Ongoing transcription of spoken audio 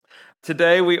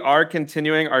Today we are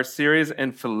continuing our series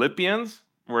in Philippians.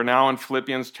 We're now in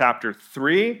Philippians chapter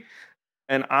 3,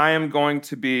 and I am going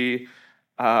to be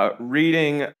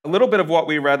reading a little bit of what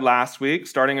we read last week,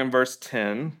 starting in verse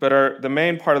 10, but the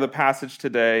main part of the passage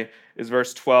today is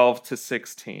verse 12 to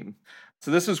 16.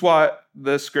 So this is what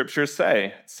the scriptures say.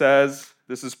 It says,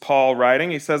 this is Paul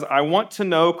writing, he says, "I want to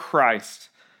know Christ.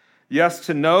 Yes,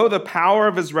 to know the power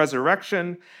of his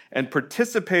resurrection and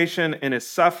participation in his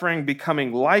suffering,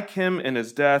 becoming like him in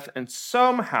his death, and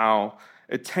somehow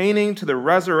attaining to the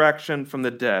resurrection from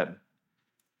the dead.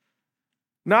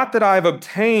 Not that I've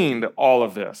obtained all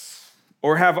of this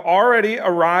or have already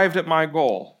arrived at my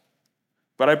goal,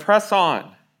 but I press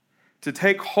on to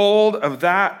take hold of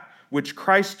that which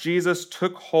Christ Jesus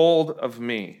took hold of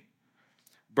me.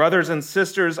 Brothers and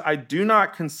sisters, I do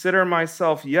not consider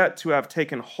myself yet to have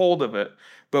taken hold of it,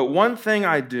 but one thing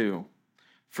I do,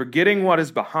 forgetting what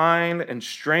is behind and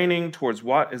straining towards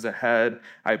what is ahead,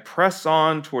 I press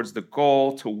on towards the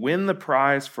goal to win the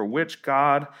prize for which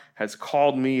God has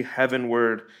called me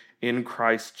heavenward in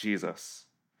Christ Jesus.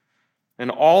 And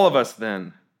all of us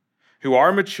then, who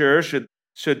are mature, should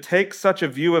take such a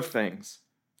view of things.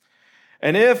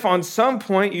 And if on some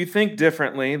point you think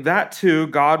differently, that too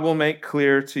God will make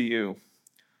clear to you.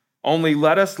 Only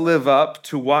let us live up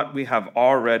to what we have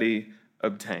already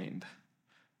obtained."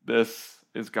 This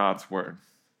is God's word.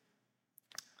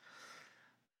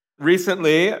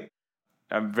 Recently,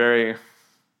 very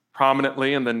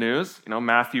prominently in the news,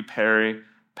 Matthew Perry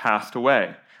passed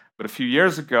away. But a few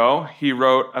years ago, he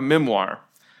wrote a memoir.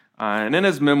 And in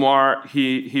his memoir,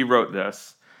 he wrote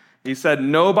this. He said,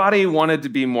 "Nobody wanted to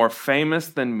be more famous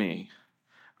than me.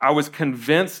 I was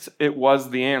convinced it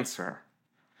was the answer."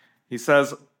 He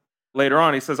says later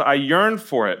on, "I yearned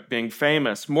for it, being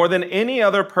famous, more than any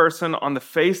other person on the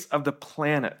face of the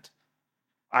planet.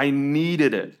 I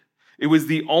needed it. It was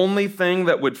the only thing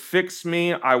that would fix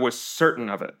me. I was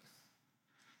certain of it."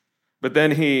 But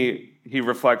then he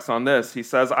reflects on this. He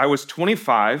says, "I was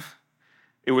 25.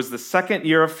 It was the second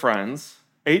year of Friends,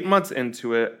 8 months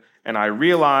into it, and I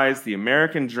realized the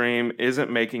American dream isn't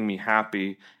making me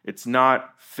happy. It's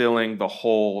not filling the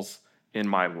holes in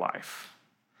my life."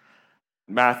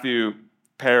 Matthew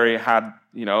Perry had,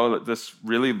 this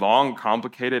really long,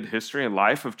 complicated history in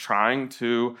life of trying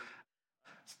to,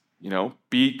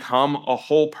 become a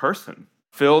whole person,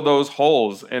 fill those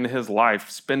holes in his life,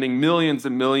 spending millions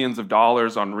and millions of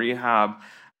dollars on rehab.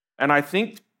 And I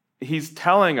think he's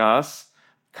telling us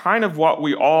kind of what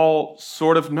we all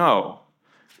sort of know,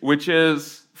 which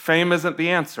is fame isn't the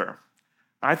answer.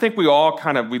 I think we all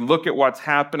we look at what's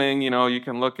happening. You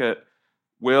can look at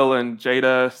Will and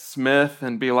Jada Smith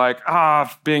and be like,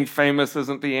 being famous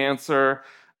isn't the answer.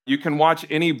 You can watch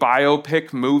any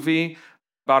biopic movie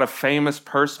about a famous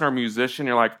person or musician.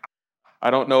 You're like, I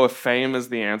don't know if fame is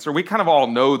the answer. We kind of all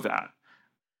know that.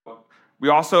 We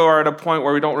also are at a point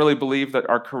where we don't really believe that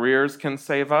our careers can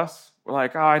save us. We're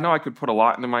like, I know I could put a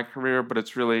lot into my career, but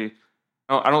it's really,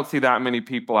 I don't see that many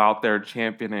people out there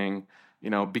championing,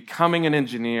 becoming an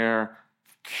engineer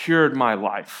cured my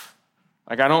life.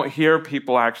 I don't hear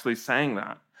people actually saying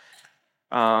that.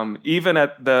 Even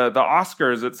at the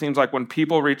Oscars, it seems like when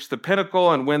people reach the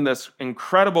pinnacle and win this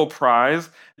incredible prize,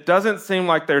 it doesn't seem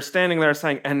like they're standing there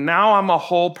saying, "And now I'm a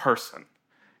whole person."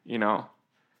 We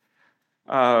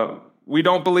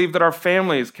don't believe that our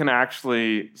families can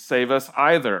actually save us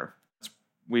either.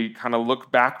 We kind of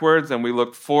look backwards and we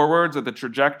look forwards at the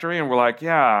trajectory and we're like,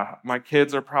 yeah, my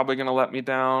kids are probably going to let me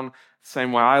down the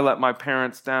same way I let my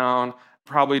parents down,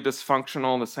 probably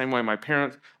dysfunctional the same way my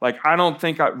parents. I don't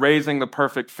think raising the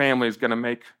perfect family is going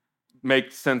to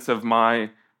make sense of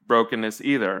my brokenness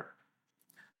either.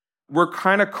 We're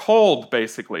kind of cold,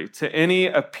 basically, to any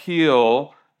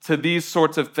appeal to these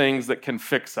sorts of things that can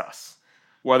fix us,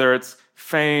 whether it's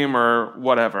fame or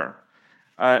whatever.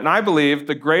 And I believe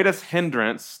the greatest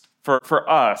hindrance for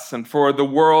us and for the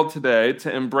world today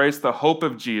to embrace the hope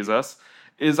of Jesus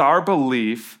is our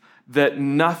belief that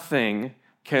nothing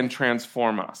can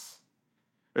transform us.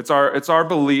 It's our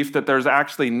belief that there's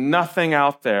actually nothing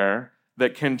out there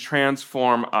that can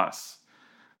transform us.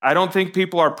 I don't think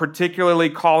people are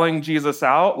particularly calling Jesus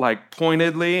out,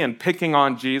 pointedly and picking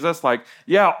on Jesus,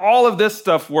 yeah, all of this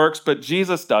stuff works, but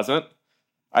Jesus doesn't.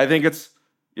 I think it's,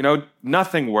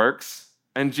 nothing works.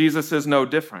 And Jesus is no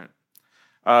different.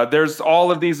 There's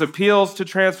all of these appeals to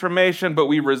transformation, but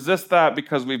we resist that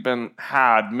because we've been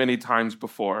had many times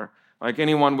before.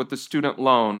 Anyone with the student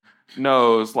loan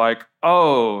knows,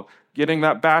 getting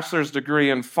that bachelor's degree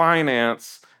in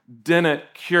finance didn't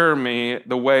cure me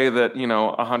the way that,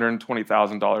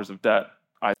 $120,000 of debt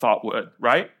I thought would,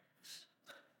 right?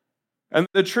 And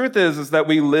the truth is that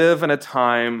we live in a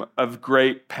time of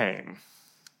great pain.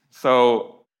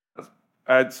 So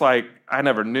it's like I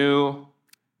never knew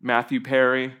Matthew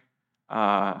Perry.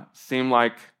 Seemed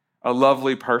like a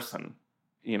lovely person,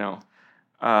 you know.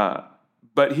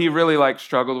 But he really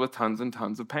struggled with tons and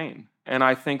tons of pain. And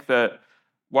I think that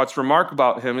what's remarkable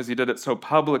about him is he did it so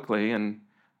publicly, and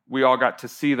we all got to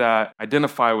see that,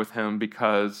 identify with him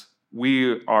because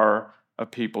we are a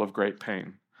people of great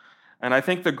pain. And I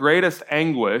think the greatest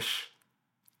anguish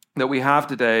that we have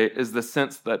today is the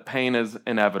sense that pain is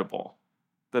inevitable,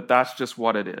 that that's just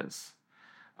what it is.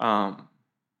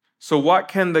 So what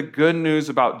can the good news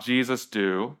about Jesus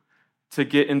do to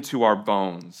get into our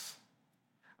bones?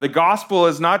 The gospel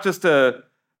is not just a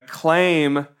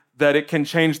claim that it can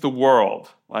change the world.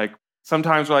 Like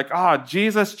sometimes we're like,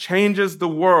 Jesus changes the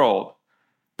world.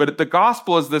 But the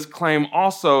gospel is this claim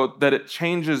also that it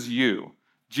changes you.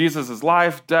 Jesus'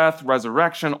 life, death,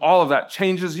 resurrection, all of that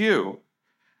changes you.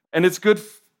 And it's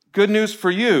good news for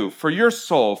you, for your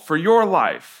soul, for your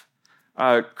life.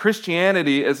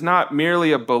 Christianity is not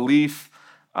merely a belief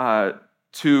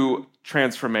to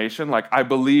transformation, like I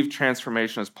believe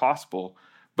transformation is possible,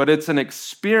 but it's an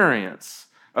experience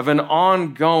of an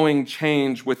ongoing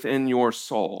change within your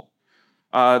soul.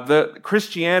 The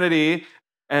Christianity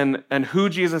and who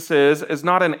Jesus is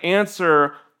not an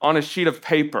answer on a sheet of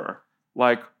paper,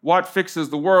 like what fixes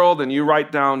the world, and you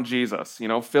write down Jesus,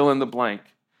 fill in the blank.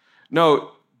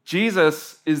 No,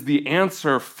 Jesus is the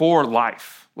answer for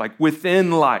life, like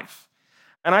within life.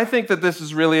 And I think that this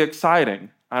is really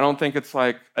exciting. I don't think it's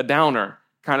like a downer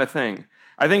kind of thing.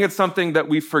 I think it's something that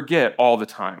we forget all the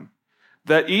time.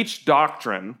 That each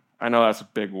doctrine, I know that's a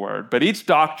big word, but each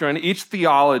doctrine, each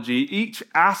theology, each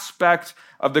aspect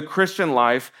of the Christian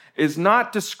life is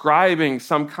not describing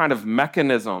some kind of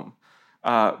mechanism,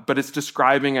 but it's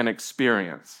describing an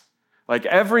experience. Like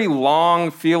every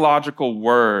long theological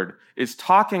word is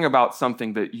talking about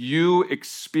something that you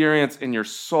experience in your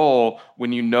soul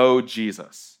when you know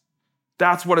Jesus.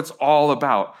 That's what it's all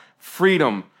about.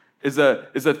 Freedom is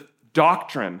a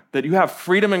doctrine that you have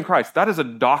freedom in Christ. That is a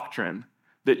doctrine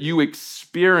that you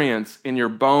experience in your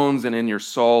bones and in your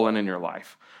soul and in your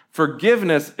life.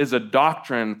 Forgiveness is a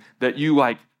doctrine that you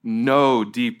know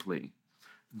deeply.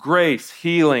 Grace,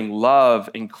 healing, love,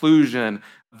 inclusion,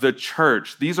 the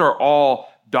church, these are all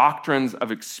doctrines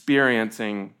of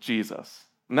experiencing Jesus.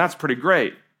 And that's pretty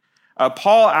great.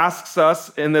 Paul asks us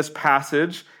in this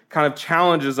passage, kind of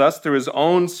challenges us through his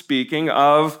own speaking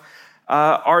of,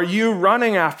 are you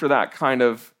running after that kind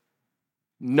of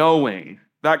knowing,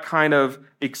 that kind of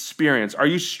experience? Are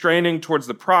you straining towards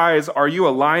the prize? Are you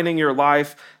aligning your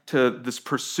life to this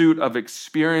pursuit of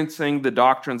experiencing the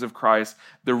doctrines of Christ,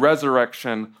 the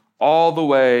resurrection, all the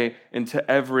way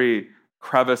into every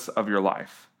crevice of your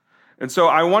life? And so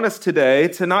I want us today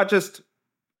to not just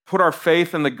put our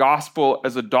faith in the gospel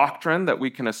as a doctrine that we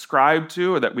can ascribe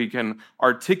to or that we can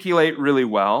articulate really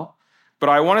well, but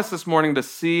I want us this morning to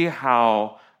see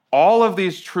how all of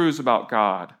these truths about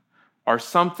God are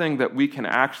something that we can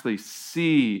actually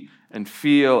see and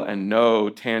feel and know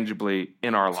tangibly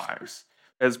in our lives.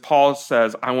 As Paul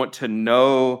says, I want to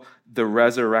know the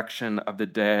resurrection of the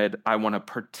dead. I want to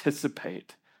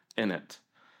participate in it.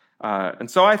 And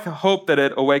so I hope that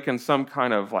it awakens some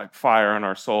kind of fire in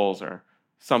our souls or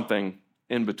something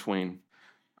in between.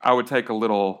 I would take a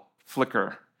little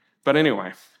flicker. But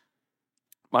anyway,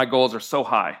 my goals are so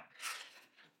high.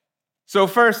 So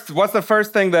first, what's the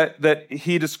first thing that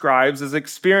he describes as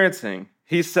experiencing?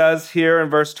 He says here in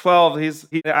verse 12,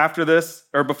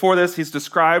 before this, he's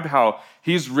described how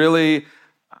he's really,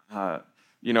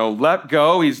 let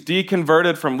go. He's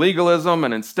deconverted from legalism,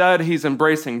 and instead he's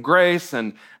embracing grace,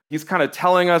 and he's kind of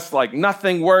telling us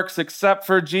nothing works except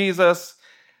for Jesus.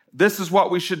 This is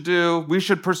what we should do. We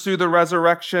should pursue the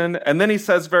resurrection. And then he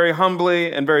says very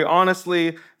humbly and very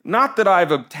honestly, not that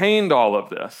I've obtained all of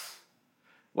this.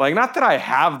 Not that I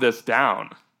have this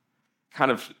down.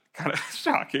 Kind of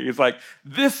shocking. He's like,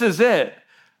 this is it.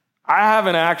 I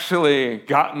haven't actually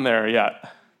gotten there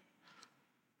yet.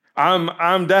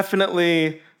 I'm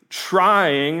definitely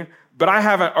trying, but I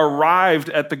haven't arrived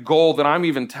at the goal that I'm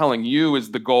even telling you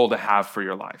is the goal to have for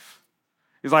your life.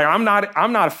 He's like, I'm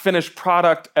not a finished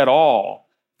product at all.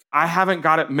 I haven't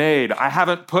got it made. I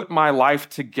haven't put my life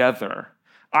together.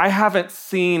 I haven't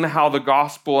seen how the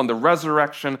gospel and the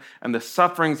resurrection and the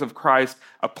sufferings of Christ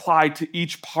apply to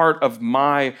each part of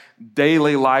my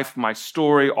daily life, my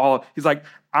story, He's like,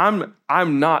 I'm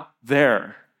not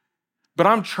there, but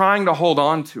I'm trying to hold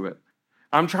on to it.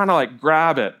 I'm trying to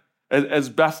grab it as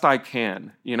best I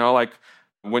can.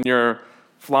 When you're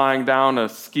flying down a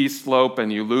ski slope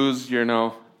and you lose,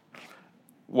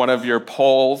 one of your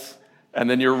poles, and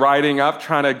then you're riding up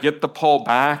trying to get the pole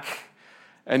back,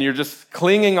 and you're just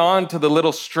clinging on to the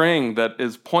little string that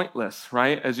is pointless,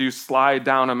 right, as you slide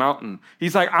down a mountain.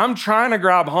 He's like, I'm trying to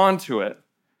grab onto it.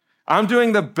 I'm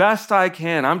doing the best I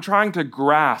can. I'm trying to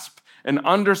grasp and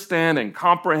understand and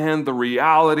comprehend the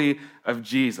reality of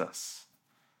Jesus.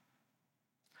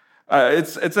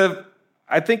 It's a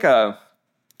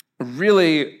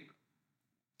really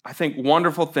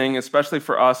wonderful thing, especially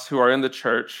for us who are in the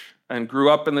church and grew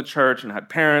up in the church and had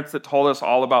parents that told us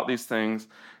all about these things,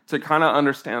 to kind of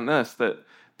understand this,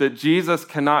 that Jesus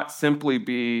cannot simply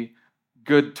be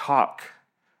good talk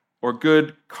or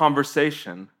good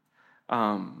conversation.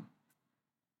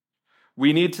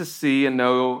 We need to see and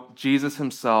know Jesus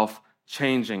himself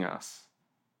changing us.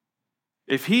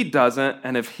 If he doesn't,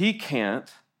 and if he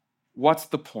can't, what's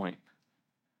the point?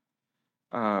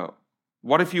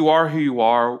 What if you are who you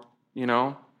are,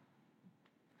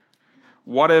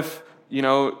 What if,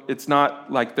 it's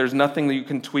not like there's nothing that you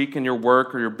can tweak in your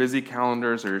work or your busy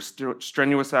calendars or your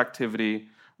strenuous activity?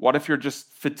 What if you're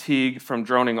just fatigued from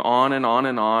droning on and on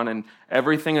and on, and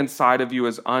everything inside of you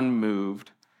is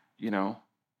unmoved,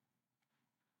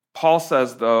 Paul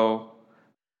says, though,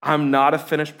 I'm not a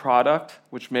finished product,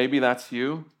 which maybe that's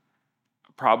you,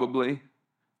 probably.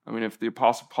 I mean, if the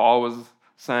Apostle Paul was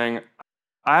saying,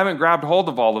 I haven't grabbed hold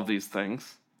of all of these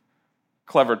things,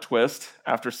 clever twist,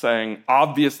 after saying,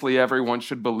 obviously everyone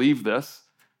should believe this,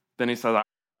 then he says,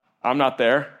 I'm not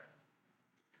there.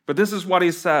 But this is what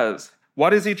he says.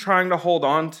 What is he trying to hold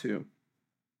on to?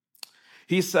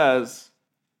 He says,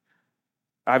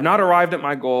 I've not arrived at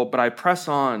my goal, but I press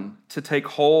on to take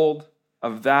hold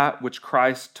of that which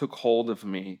Christ took hold of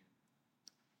me,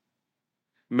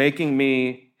 making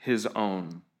me his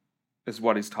own, is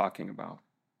what he's talking about.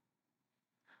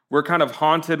 We're kind of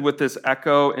haunted with this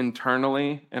echo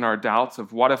internally in our doubts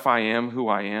of what if I am who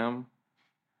I am?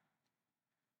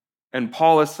 And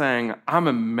Paul is saying, I'm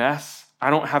a mess. I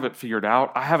don't have it figured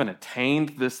out. I haven't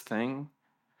attained this thing.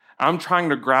 I'm trying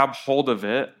to grab hold of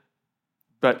it,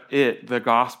 but the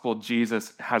gospel,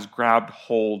 Jesus, has grabbed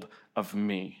hold of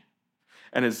me.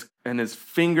 And his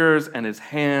fingers and his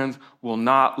hands will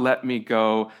not let me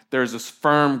go. There's this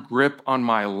firm grip on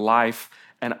my life,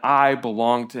 and I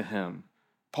belong to him.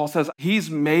 Paul says, he's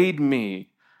made me,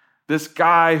 this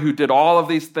guy who did all of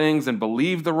these things and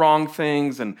believed the wrong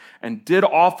things and did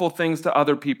awful things to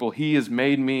other people. He has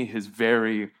made me his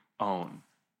very own.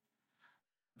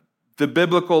 The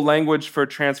biblical language for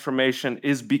transformation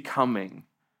is becoming.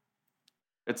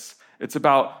 It's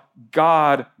about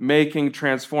God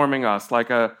transforming us like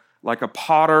a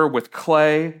potter with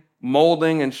clay,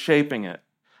 molding and shaping it.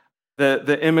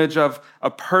 The image of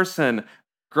a person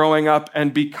growing up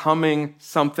and becoming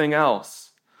something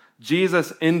else.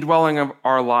 Jesus indwelling of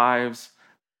our lives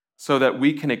so that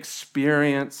we can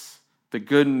experience the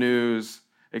good news.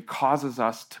 It causes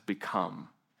us to become.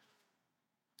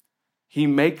 He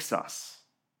makes us.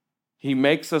 He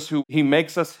makes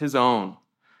us his own.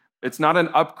 It's not an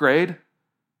upgrade.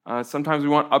 Sometimes we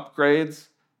want upgrades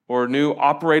or new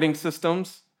operating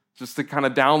systems just to kind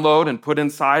of download and put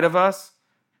inside of us.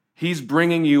 He's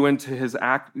bringing you into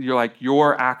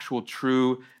your actual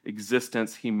true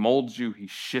existence. He molds you. He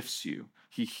shifts you.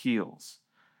 He heals.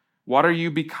 What are you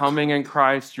becoming in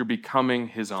Christ? You're becoming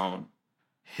his own.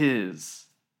 His.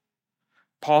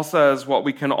 Paul says what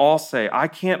we can all say, I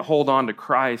can't hold on to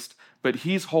Christ, but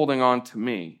he's holding on to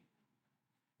me.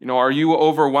 Are you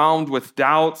overwhelmed with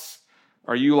doubts?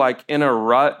 Are you in a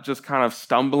rut, just kind of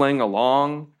stumbling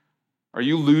along? Are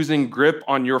you losing grip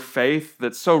on your faith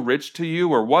that's so rich to you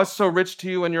or was so rich to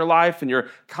you in your life, and you're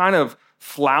kind of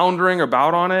floundering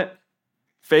about on it,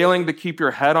 failing to keep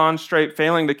your head on straight,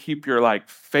 failing to keep your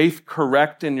faith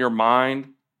correct in your mind?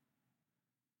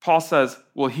 Paul says,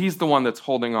 well, he's the one that's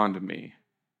holding on to me.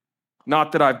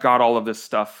 Not that I've got all of this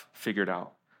stuff figured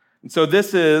out. And so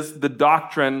this is the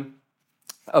doctrine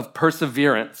of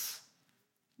perseverance.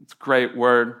 It's a great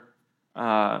word.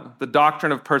 The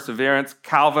doctrine of perseverance.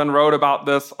 Calvin wrote about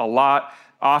this a lot.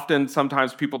 Often,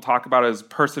 sometimes people talk about it as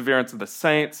perseverance of the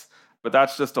saints, but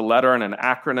that's just a letter and an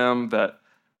acronym that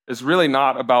is really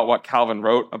not about what Calvin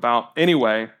wrote about.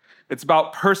 Anyway, it's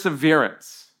about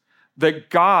perseverance, that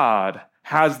God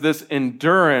has this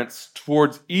endurance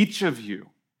towards each of you,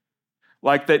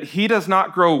 that he does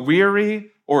not grow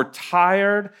weary or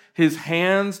tired. His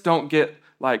hands don't get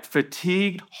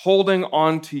fatigued holding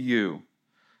on to you.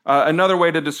 Another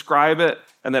way to describe it,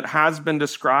 and that has been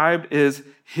described, is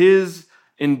his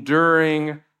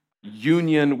enduring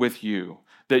union with you.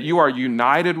 that you are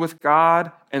united with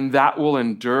God, and that will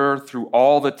endure through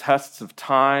all the tests of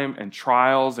time and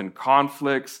trials and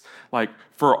conflicts. Like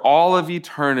for all of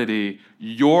eternity,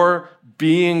 your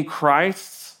being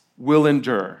Christ's will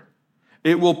endure.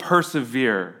 It will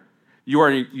persevere. You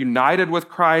are united with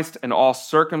Christ in all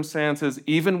circumstances,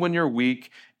 even when you're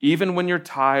weak, even when you're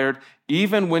tired,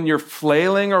 even when you're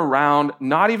flailing around,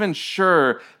 not even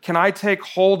sure, can I take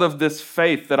hold of this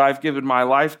faith that I've given my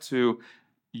life to?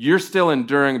 You're still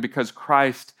enduring because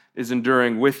Christ is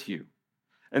enduring with you.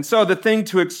 And so the thing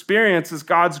to experience is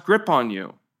God's grip on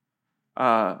you.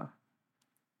 The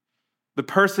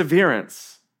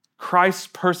perseverance, Christ's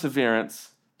perseverance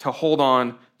to hold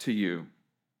on to you.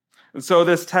 And so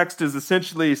this text is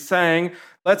essentially saying,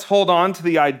 let's hold on to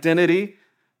the identity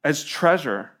as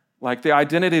treasure, like the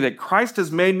identity that Christ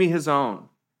has made me his own.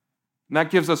 And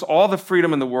that gives us all the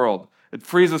freedom in the world. It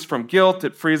frees us from guilt.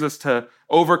 It frees us to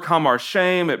overcome our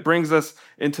shame. It brings us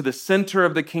into the center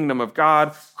of the kingdom of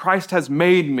God. Christ has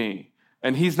made me,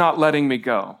 and he's not letting me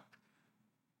go.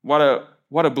 What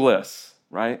a bliss,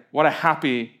 right? What a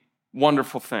happy,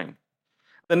 wonderful thing.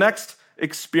 The next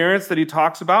experience that he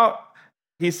talks about,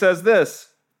 he says this,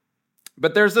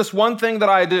 but there's this one thing that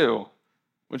I do,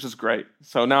 which is great.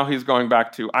 So now he's going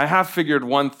back to, I have figured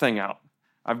one thing out.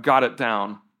 I've got it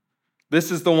down. This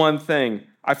is the one thing.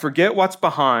 I forget what's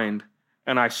behind,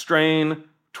 and I strain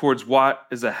towards what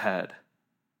is ahead.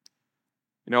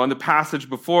 You know, in the passage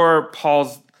before,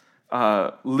 Paul's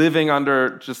living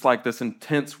under just like this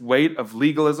intense weight of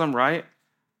legalism, right?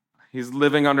 He's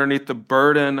living underneath the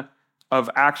burden of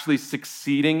actually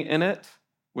succeeding in it,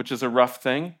 which is a rough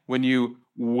thing. When you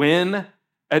win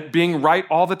at being right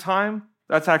all the time,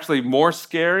 that's actually more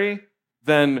scary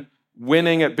than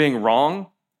winning at being wrong.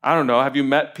 I don't know, have you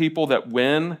met people that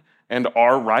win and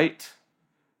are right?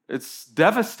 It's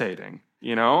devastating,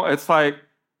 you know? It's like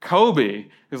Kobe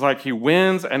is like, he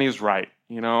wins and he's right,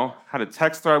 you know? Had a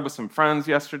text thread with some friends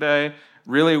yesterday,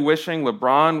 really wishing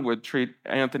LeBron would treat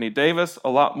Anthony Davis a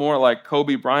lot more like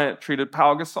Kobe Bryant treated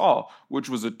Pau Gasol, which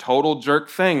was a total jerk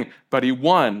thing, but he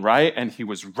won, right? And he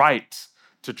was right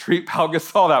to treat Pau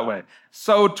Gasol that way.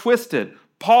 So twisted.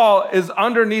 Paul is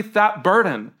underneath that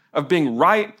burden of being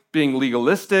right, being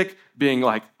legalistic, being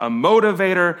like a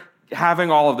motivator, having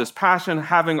all of this passion,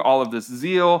 having all of this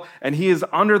zeal, and he is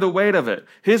under the weight of it.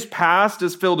 His past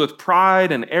is filled with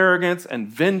pride and arrogance and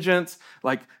vengeance,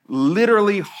 like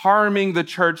literally harming the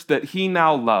church that he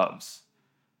now loves.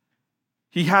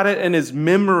 He had it in his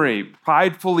memory,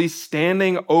 pridefully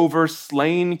standing over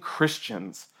slain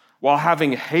Christians while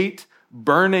having hate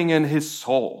burning in his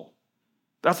soul.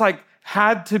 That's like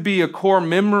had to be a core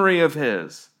memory of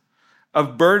his,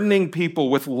 of burdening people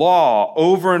with law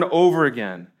over and over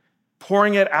again,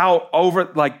 pouring it out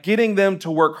over, like getting them to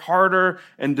work harder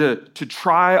and to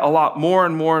try a lot more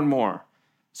and more and more.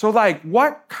 So like,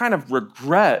 what kind of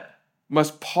regret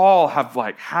must Paul have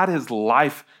like had his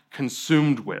life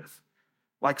consumed with?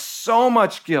 Like so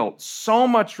much guilt, so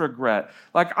much regret.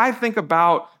 Like I think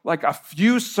about like a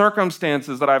few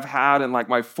circumstances that I've had in like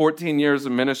my 14 years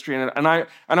of ministry, and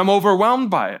I'm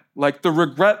overwhelmed by it. Like the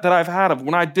regret that I've had of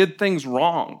when I did things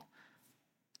wrong.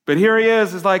 But here he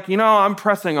is like, you know, I'm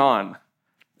pressing on.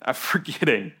 I'm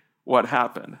forgetting what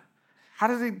happened. How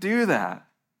does he do that?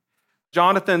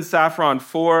 Jonathan Safran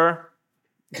Foer,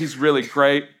 he's really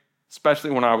great,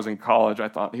 especially when I was in college. I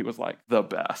thought he was like the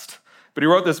best. But he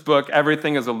wrote this book,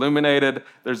 Everything is Illuminated.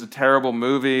 There's a terrible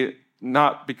movie,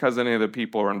 not because any of the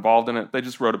people are involved in it. They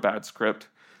just wrote a bad script.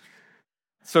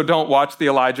 So don't watch the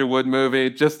Elijah Wood movie.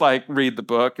 Just like read the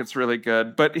book. It's really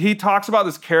good. But he talks about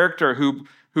this character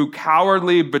who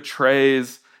cowardly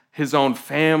betrays his own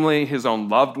family, his own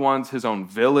loved ones, his own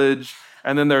village.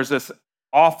 And then there's this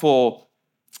awful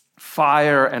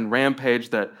fire and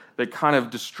rampage that kind of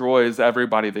destroys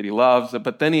everybody that he loves.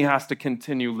 But then he has to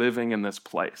continue living in this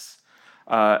place.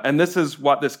 And this is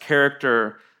what this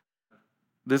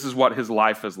is what his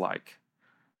life is like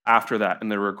after that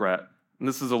and the regret. And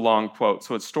this is a long quote,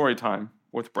 so it's story time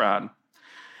with Brad.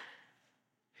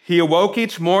 He awoke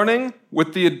each morning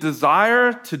with the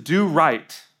desire to do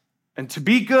right and to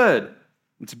be good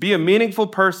and to be a meaningful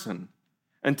person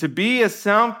and to be as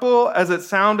simple as it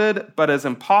sounded, but as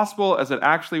impossible as it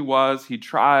actually was. He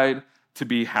tried to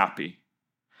be happy.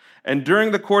 And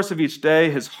during the course of each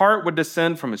day, his heart would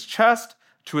descend from his chest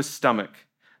to his stomach.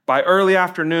 By early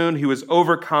afternoon, he was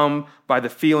overcome by the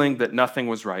feeling that nothing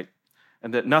was right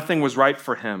and that nothing was right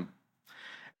for him.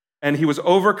 And he was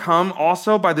overcome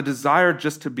also by the desire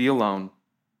just to be alone.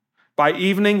 By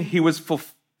evening, he was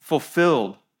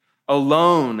fulfilled,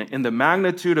 alone in the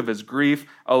magnitude of his grief,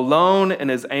 alone in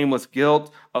his aimless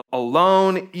guilt,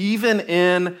 alone even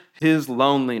in his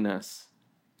loneliness.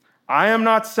 I am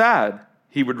not sad,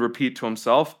 he would repeat to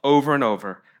himself over and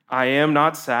over. I am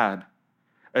not sad,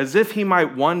 as if he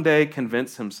might one day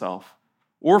convince himself,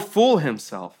 or fool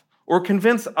himself, or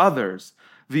convince others.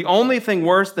 The only thing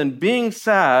worse than being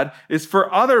sad is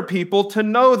for other people to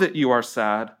know that you are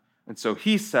sad. And so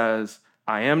he says,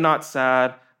 I am not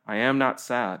sad, I am not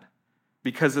sad.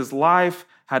 Because his life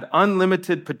had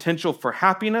unlimited potential for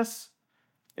happiness,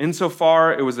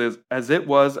 insofar it was as it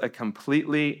was a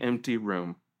completely empty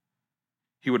room.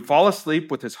 He would fall asleep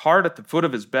with his heart at the foot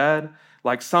of his bed,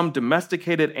 like some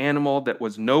domesticated animal that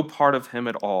was no part of him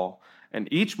at all. And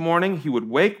each morning he would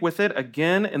wake with it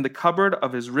again in the cupboard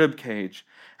of his rib cage,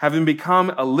 having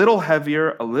become a little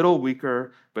heavier, a little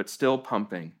weaker, but still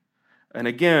pumping. And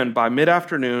again, by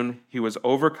mid-afternoon, he was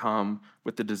overcome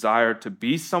with the desire to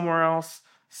be somewhere else,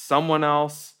 someone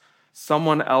else,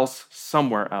 someone else,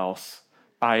 somewhere else.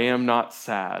 I am not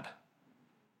sad.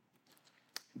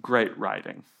 Great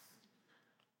writing.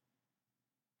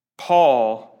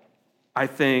 Paul, I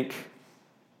think,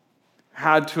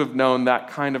 had to have known that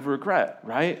kind of regret,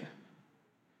 right?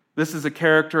 This is a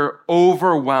character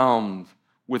overwhelmed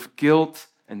with guilt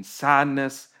and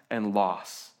sadness and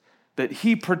loss that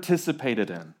he participated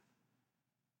in.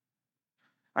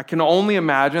 I can only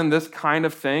imagine this kind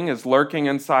of thing is lurking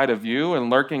inside of you and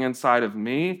lurking inside of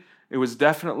me. It was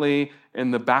definitely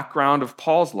in the background of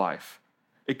Paul's life.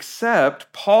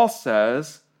 Except Paul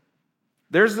says,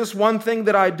 there's this one thing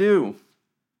that I do.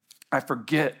 I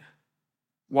forget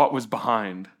what was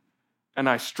behind, and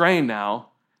I strain now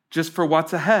just for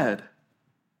what's ahead.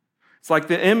 It's like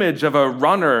the image of a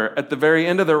runner at the very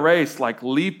end of the race, like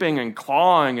leaping and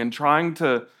clawing and trying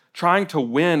to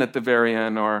win at the very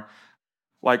end, or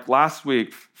like last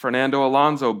week, Fernando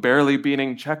Alonso barely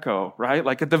beating Checo, right?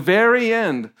 Like at the very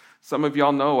end, some of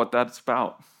y'all know what that's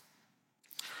about.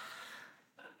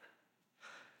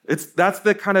 That's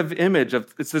the kind of image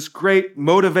of, it's this great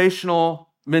motivational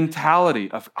mentality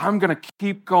of, I'm going to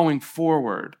keep going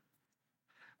forward.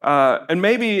 And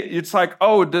maybe it's like,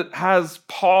 has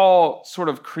Paul sort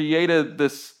of created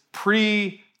this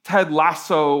pre-Ted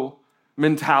Lasso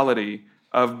mentality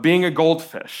of being a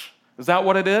goldfish? Is that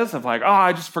what it is? Of like,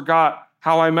 I just forgot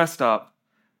how I messed up.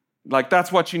 Like,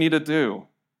 that's what you need to do.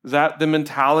 Is that the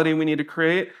mentality we need to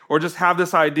create? Or just have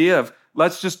this idea of,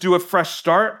 let's just do a fresh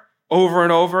start over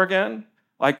and over again?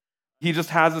 Like, he just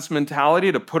has this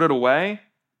mentality to put it away.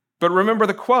 But remember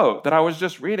the quote that I was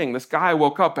just reading. This guy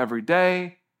woke up every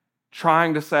day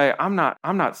trying to say, I'm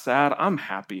not sad, I'm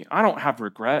happy. I don't have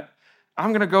regret.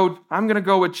 I'm gonna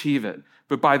go achieve it.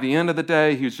 But by the end of the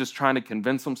day, he was just trying to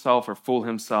convince himself or fool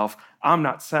himself, I'm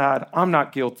not sad, I'm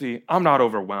not guilty, I'm not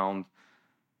overwhelmed.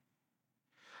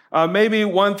 Maybe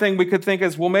one thing we could think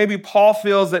is, well, maybe Paul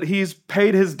feels that he's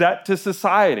paid his debt to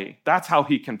society. That's how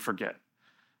he can forget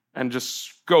and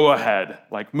just go ahead,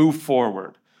 like move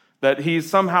forward. That he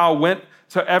somehow went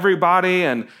to everybody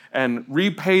and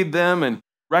repaid them and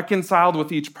reconciled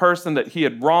with each person that he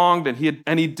had wronged, and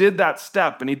he did that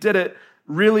step, and he did it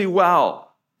really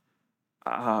well.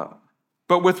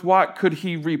 But with what could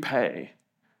he repay?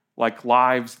 Like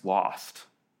lives lost,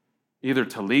 either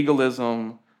to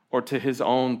legalism or to his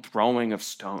own throwing of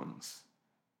stones.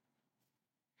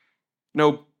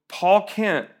 No, Paul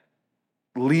can't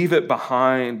leave it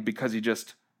behind because he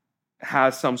just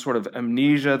has some sort of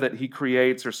amnesia that he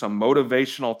creates, or some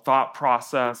motivational thought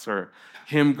process, or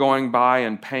him going by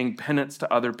and paying penance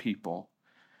to other people.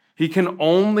 He can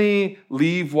only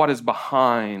leave what is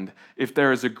behind if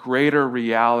there is a greater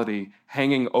reality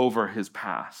hanging over his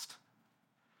past.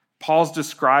 Paul's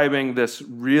describing this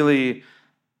really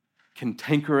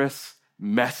cantankerous,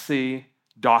 messy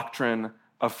doctrine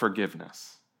of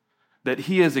forgiveness that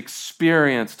he has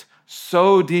experienced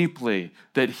so deeply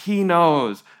that he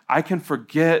knows, I can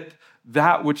forget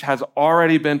that which has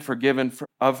already been forgiven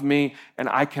of me, and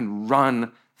I can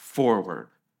run forward.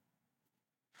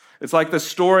 It's like the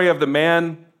story of the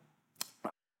man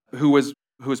who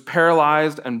was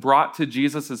paralyzed and brought to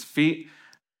Jesus' feet.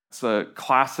 It's a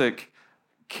classic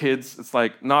kids. It's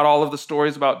like not all of the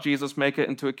stories about Jesus make it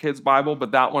into a kid's Bible,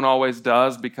 but that one always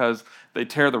does, because they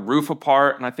tear the roof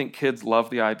apart, and I think kids love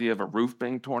the idea of a roof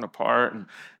being torn apart. And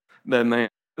then at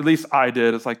least I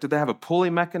did. It's like, did they have a pulley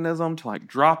mechanism to like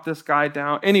drop this guy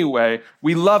down? Anyway,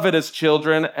 we love it as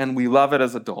children and we love it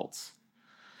as adults.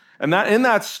 And that in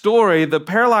that story, the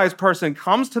paralyzed person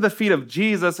comes to the feet of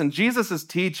Jesus, and Jesus is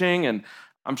teaching, and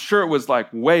I'm sure it was like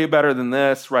way better than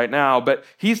this right now, but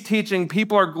he's teaching,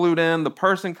 people are glued in, the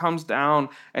person comes down,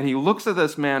 and he looks at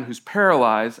this man who's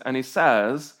paralyzed, and he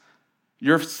says,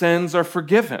 your sins are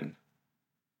forgiven.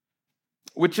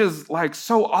 Which is like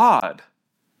so odd.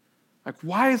 Like,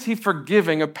 why is he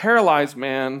forgiving a paralyzed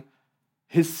man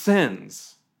his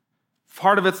sins?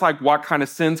 Part of it's like, what kind of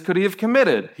sins could he have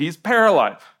committed? He's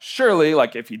paralyzed. Surely,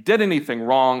 like, if he did anything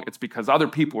wrong, it's because other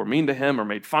people were mean to him or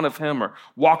made fun of him or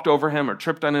walked over him or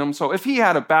tripped on him. So if he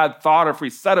had a bad thought or if he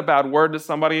said a bad word to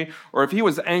somebody or if he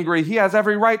was angry, he has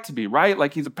every right to be, right?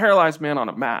 Like, he's a paralyzed man on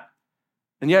a mat.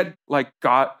 And yet, like,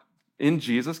 God in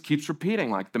Jesus keeps repeating,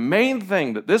 like, the main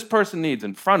thing that this person needs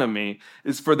in front of me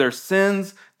is for their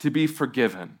sins to be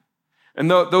forgiven. And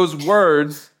those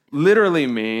words literally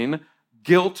mean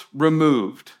guilt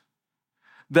removed.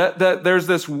 That there's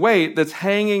this weight that's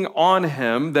hanging on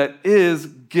him that is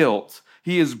guilt.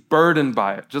 He is burdened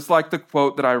by it, just like the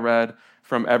quote that I read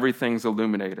from Everything's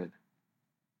Illuminated.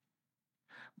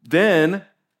 Then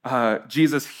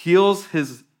Jesus heals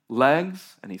his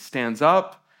legs and he stands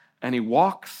up and he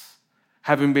walks,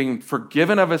 having been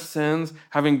forgiven of his sins,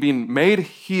 having been made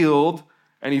healed,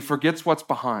 and he forgets what's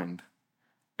behind.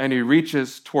 And he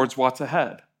reaches towards what's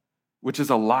ahead, which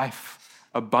is a life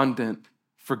abundant,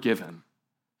 forgiven.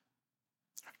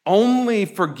 Only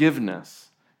forgiveness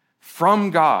from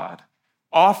God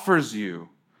offers you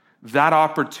that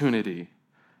opportunity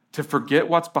to forget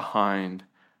what's behind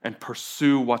and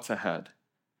pursue what's ahead.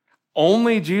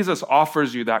 Only Jesus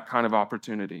offers you that kind of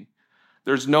opportunity.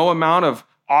 There's no amount of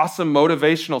awesome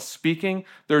motivational speaking.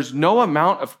 There's no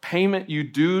amount of payment you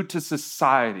do to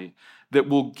society that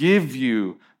will give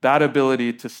you that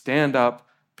ability to stand up,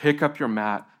 pick up your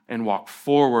mat, and walk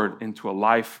forward into a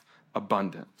life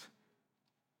abundant.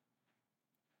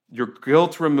 Your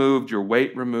guilt removed, your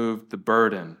weight removed, the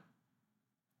burden.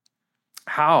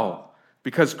 How?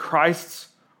 Because Christ's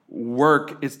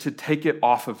work is to take it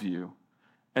off of you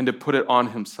and to put it on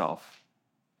himself.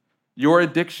 Your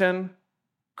addiction,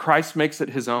 Christ makes it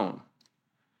his own.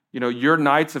 Your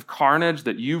nights of carnage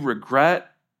that you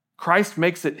regret, Christ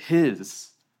makes it his.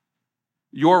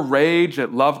 Your rage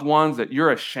at loved ones that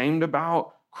you're ashamed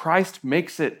about, Christ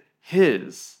makes it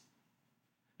his.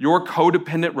 Your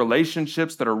codependent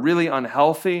relationships that are really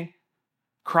unhealthy,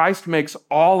 Christ makes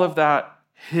all of that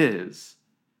his.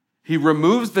 He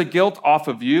removes the guilt off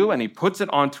of you and he puts it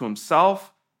onto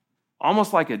himself,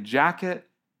 almost like a jacket,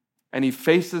 and he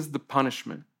faces the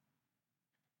punishment.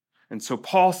 And so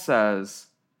Paul says,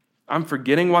 I'm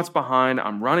forgetting what's behind,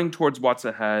 I'm running towards what's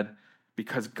ahead,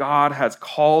 because God has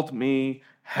called me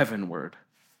heavenward.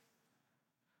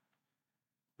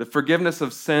 The forgiveness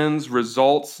of sins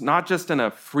results not just in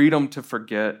a freedom to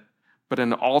forget, but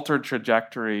an altered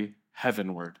trajectory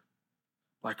heavenward,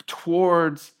 like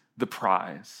towards the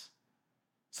prize.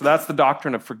 So that's the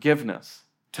doctrine of forgiveness,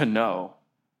 to know.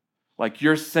 Like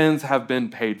your sins have been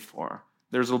paid for.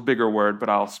 There's a bigger word, but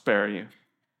I'll spare you.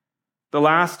 The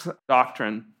last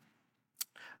doctrine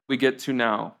we get to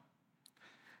now,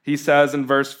 he says in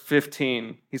verse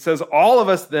 15, he says, all of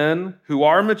us then who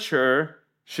are mature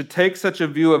should take such a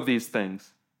view of these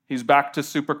things. He's back to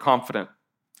super confident.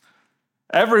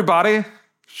 Everybody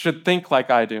should think like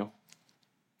I do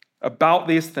about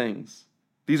these things.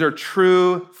 These are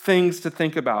true things to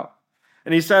think about.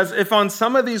 And he says, if on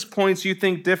some of these points you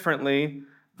think differently,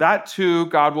 that too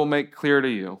God will make clear to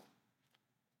you.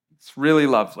 It's really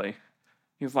lovely.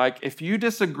 He's like, if you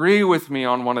disagree with me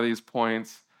on one of these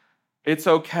points, it's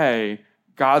okay.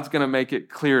 God's going to make it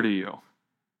clear to you.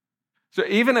 So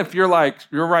even if you're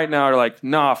right now, you're like,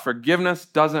 nah, forgiveness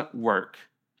doesn't work.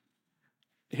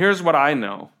 Here's what I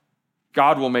know.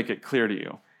 God will make it clear to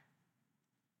you.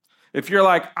 If you're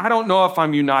like, I don't know if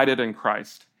I'm united in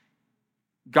Christ,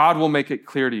 God will make it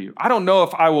clear to you. I don't know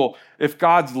if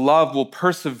God's love will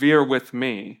persevere with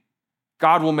me.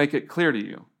 God will make it clear to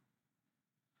you.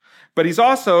 But he's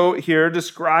also here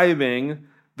describing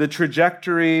the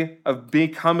trajectory of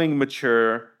becoming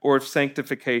mature or of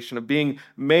sanctification, of being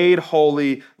made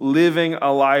holy, living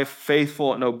a life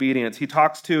faithful and obedient. He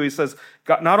says,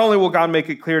 not only will God make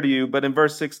it clear to you, but in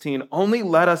verse 16, only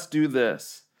let us do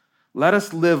this. Let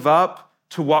us live up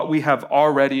to what we have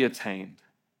already attained.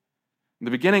 In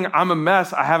the beginning, I'm a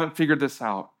mess. I haven't figured this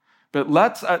out. But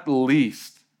let's at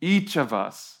least, each of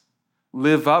us,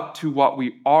 live up to what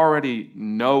we already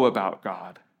know about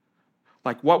God,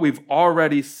 like what we've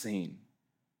already seen.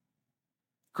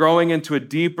 Growing into a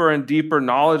deeper and deeper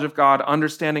knowledge of God,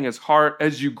 understanding his heart.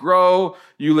 As you grow,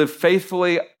 you live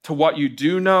faithfully to what you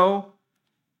do know.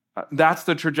 That's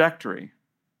the trajectory.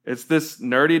 It's this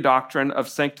nerdy doctrine of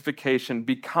sanctification,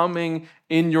 becoming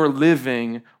in your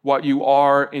living what you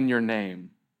are in your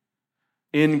name,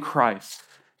 in Christ.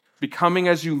 Becoming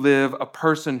as you live a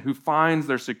person who finds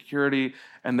their security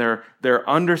and their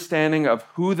understanding of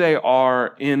who they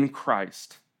are in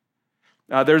Christ.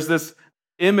 There's this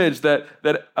image that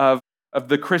of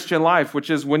the Christian life, which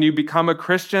is when you become a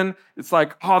Christian, it's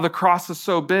like, oh, the cross is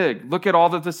so big. Look at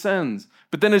all of the sins.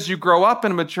 But then as you grow up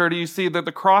in maturity, you see that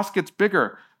the cross gets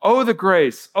bigger. Oh, the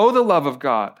grace. Oh, the love of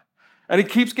God. And it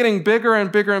keeps getting bigger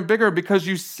and bigger and bigger because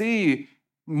you see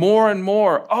more and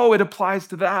more. Oh, it applies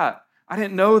to that. I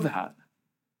didn't know that.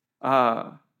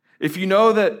 If you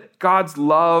know that God's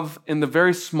love in the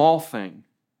very small thing,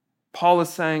 Paul is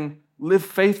saying, live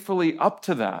faithfully up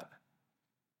to that.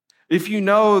 If you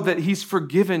know that he's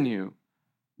forgiven you,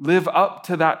 live up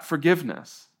to that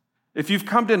forgiveness. If you've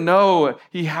come to know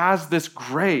he has this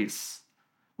grace,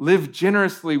 live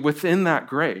generously within that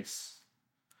grace.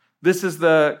 This is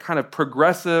the kind of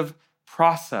progressive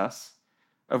process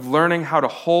of learning how to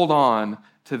hold on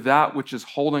to that which is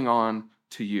holding on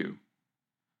to you.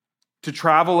 To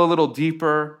travel a little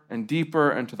deeper and deeper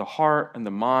into the heart and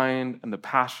the mind and the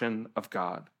passion of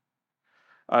God.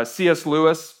 C.S.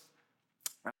 Lewis,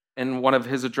 in one of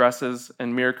his addresses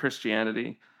in Mere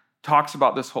Christianity, talks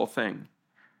about this whole thing.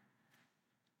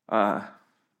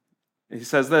 He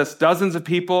says this: dozens of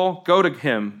people go to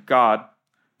him, God,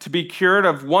 to be cured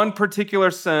of one particular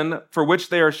sin for which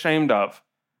they are ashamed of,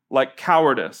 like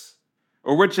cowardice,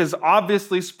 or which is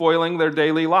obviously spoiling their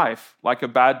daily life, like a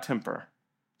bad temper.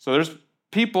 So there's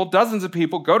people, dozens of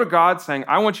people, go to God saying,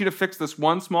 I want you to fix this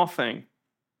one small thing.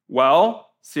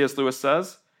 Well, C.S. Lewis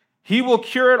says, he will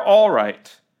cure it all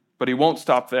right, but he won't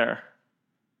stop there.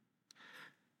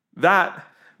 That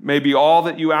may be all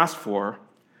that you ask for,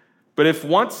 but if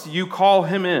once you call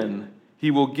him in, he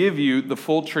will give you the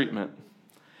full treatment.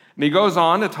 And he goes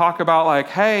on to talk about like,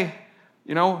 hey,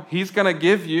 he's going to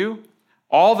give you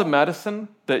all the medicine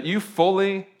that you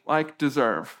fully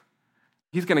deserve.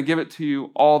 He's going to give it to you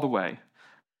all the way.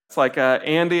 It's like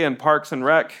Andy in Parks and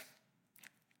Rec.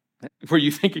 Were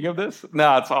you thinking of this?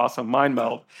 No, it's awesome. Mind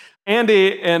meld.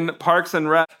 Andy in Parks and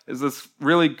Rec is this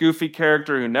really goofy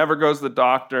character who never goes to the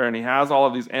doctor, and he has all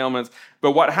of these ailments.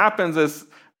 But what happens is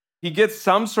he gets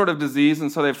some sort of disease,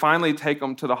 and so they finally take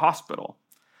him to the hospital.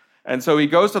 And so he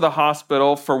goes to the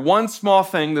hospital for one small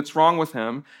thing that's wrong with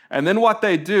him. And then what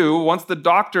they do, once the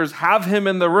doctors have him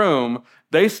in the room,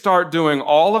 they start doing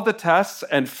all of the tests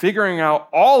and figuring out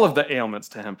all of the ailments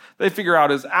to him. They figure out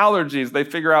his allergies. They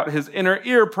figure out his inner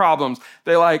ear problems.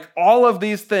 They all of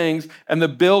these things, and the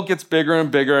bill gets bigger and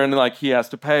bigger, and he has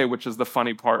to pay, which is the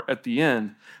funny part at the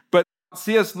end. But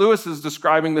C.S. Lewis is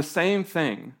describing the same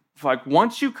thing.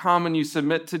 Once you come and you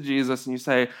submit to Jesus and you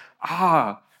say,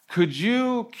 could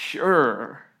you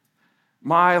cure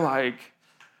my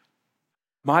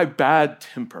bad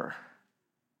temper?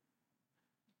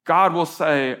 God will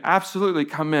say, absolutely,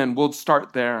 come in. We'll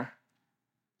start there.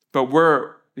 But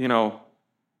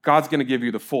God's going to give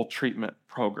you the full treatment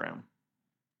program.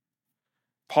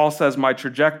 Paul says, my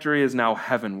trajectory is now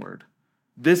heavenward.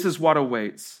 This is what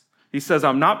awaits. He says,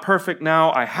 I'm not perfect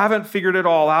now. I haven't figured it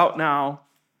all out now.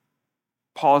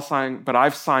 Paul is saying, but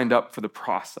I've signed up for the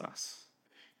process.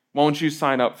 Won't you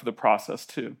sign up for the process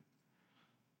too?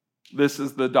 This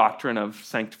is the doctrine of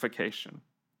sanctification.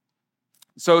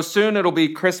 So soon it'll be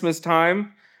Christmas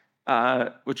time,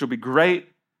 which will be great.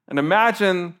 And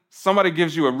imagine somebody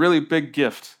gives you a really big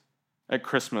gift at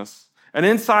Christmas. And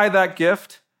inside that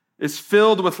gift is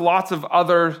filled with lots of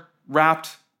other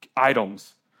wrapped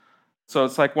items. So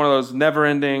it's like one of those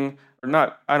never-ending, or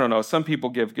not, I don't know, some people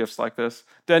give gifts like this.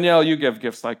 Danielle, you give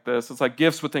gifts like this. It's like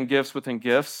gifts within gifts within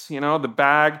gifts. The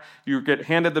bag, you get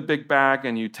handed the big bag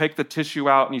and you take the tissue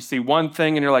out and you see one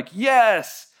thing and you're like,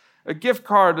 yes, a gift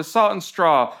card, a Salt and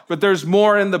Straw, but there's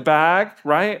more in the bag,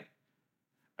 right?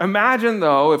 Imagine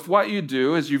though, if what you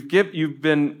do is you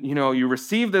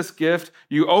receive this gift,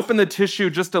 you open the tissue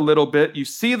just a little bit, you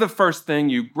see the first thing,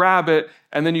 you grab it,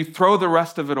 and then you throw the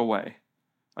rest of it away.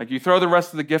 You throw the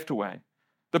rest of the gift away.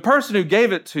 The person who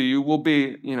gave it to you will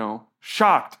be,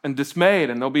 shocked and dismayed,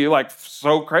 and they'll be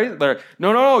so crazy.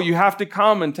 No, you have to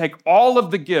come and take all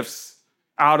of the gifts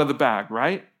out of the bag,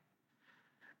 right?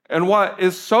 And what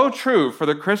is so true for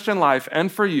the Christian life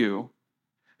and for you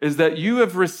is that you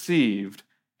have received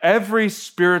every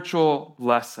spiritual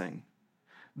blessing.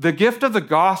 The gift of the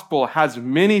gospel has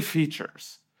many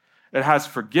features. It has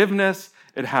forgiveness.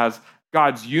 It has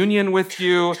God's union with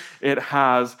you. It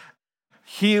has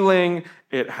healing.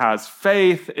 It has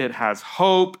faith. It has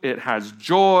hope. It has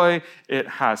joy. It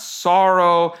has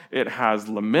sorrow. It has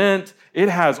lament. It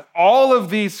has all of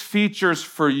these features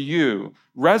for you.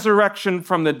 Resurrection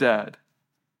from the dead.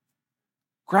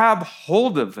 Grab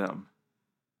hold of them.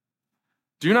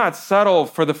 Do not settle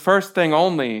for the first thing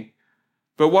only,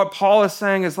 But what Paul is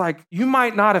saying is like, you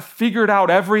might not have figured out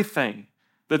everything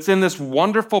that's in this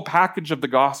wonderful package of the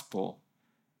gospel,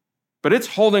 but it's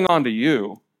holding on to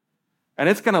you, and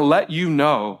it's going to let you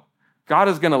know. God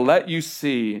is going to let you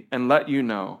see and let you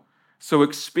know. So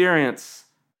experience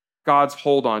God's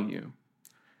hold on you.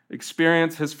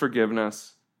 Experience his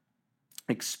forgiveness.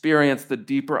 Experience the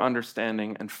deeper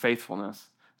understanding and faithfulness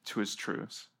to his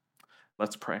truths.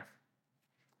 Let's pray.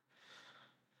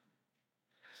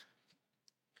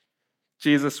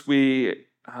 Jesus, we're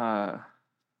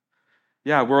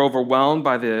overwhelmed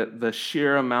by the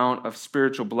sheer amount of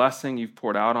spiritual blessing you've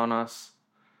poured out on us,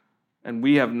 and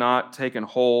we have not taken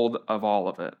hold of all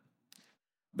of it.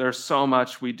 There's so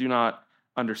much we do not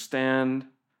understand,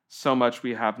 so much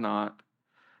we have not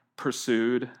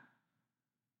pursued.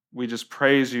 We just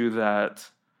praise you that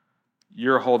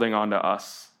you're holding on to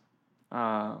us,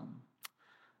 that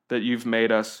you've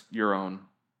made us your own.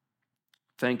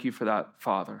 Thank you for that,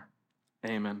 Father.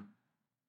 Amen.